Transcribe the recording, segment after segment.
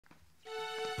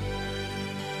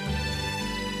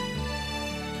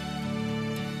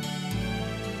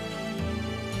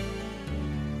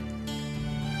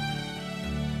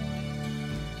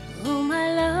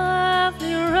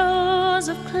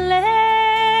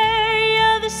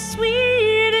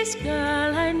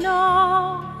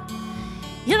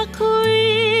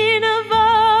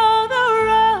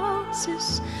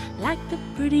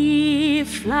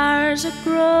flowers that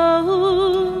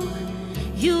grow.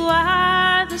 You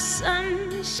are the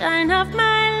sunshine of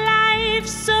my life,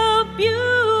 so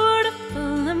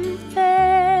beautiful and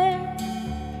fair.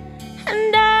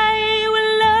 And I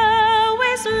will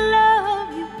always love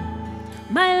you,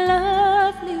 my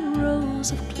lovely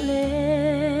Rose of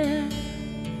Clare.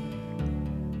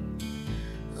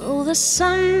 Oh, the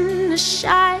sun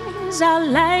shines out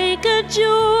like a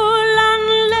jewel on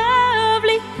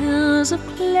lovely hills of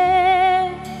Clare,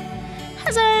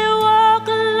 as I walk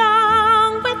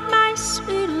along with my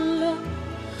sweet love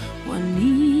one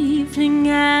evening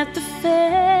at the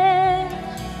fair.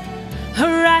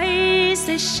 Her eyes,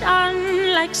 they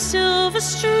shone like silver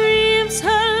streams,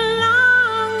 her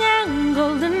long and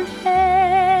golden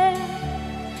hair.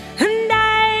 And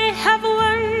I have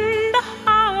won the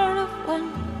heart of one,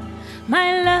 my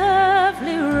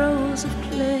lovely Rose of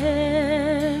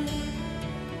Clare.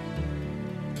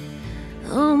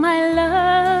 Oh, my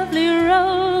lovely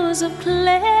Rose of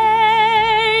Clare,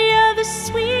 you're the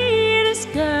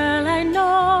sweetest girl I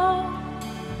know.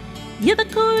 You're the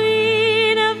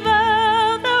queen of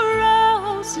all the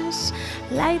roses,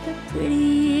 like the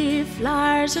pretty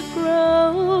flowers that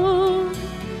grow.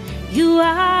 You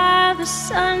are the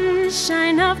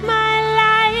sunshine of my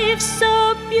life,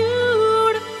 so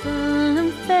beautiful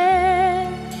and fair.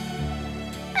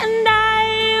 And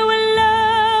I will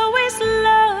always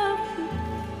love you,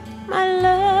 my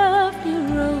lovely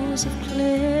Rose of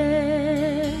Clare.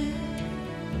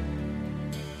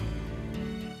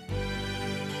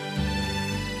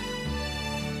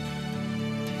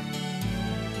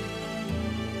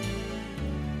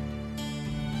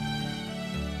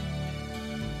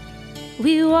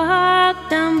 We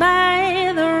walked down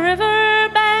by the river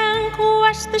bank,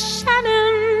 watched the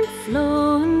Shannon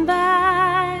flowing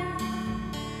by,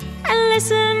 and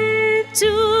listened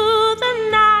to the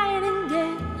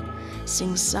nightingale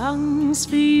sing songs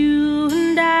for you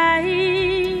and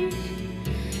I,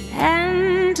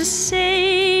 and to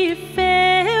say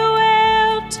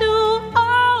farewell to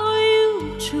all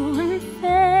you true and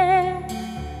fair.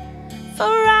 For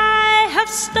I have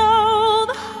stole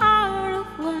the heart of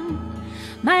one,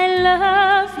 my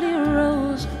lovely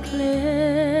Rose of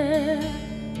Clare.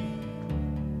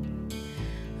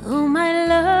 Oh, my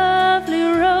lovely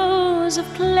Rose of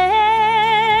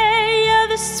Clare, you're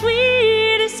the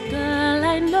sweetest girl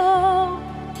I know.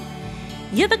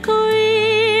 You're the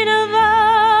queen of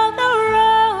all the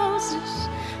roses,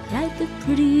 like the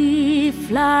pretty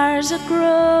flowers that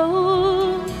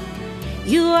grow.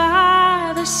 You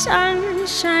are the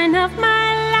sunshine of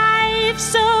my life,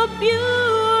 so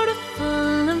beautiful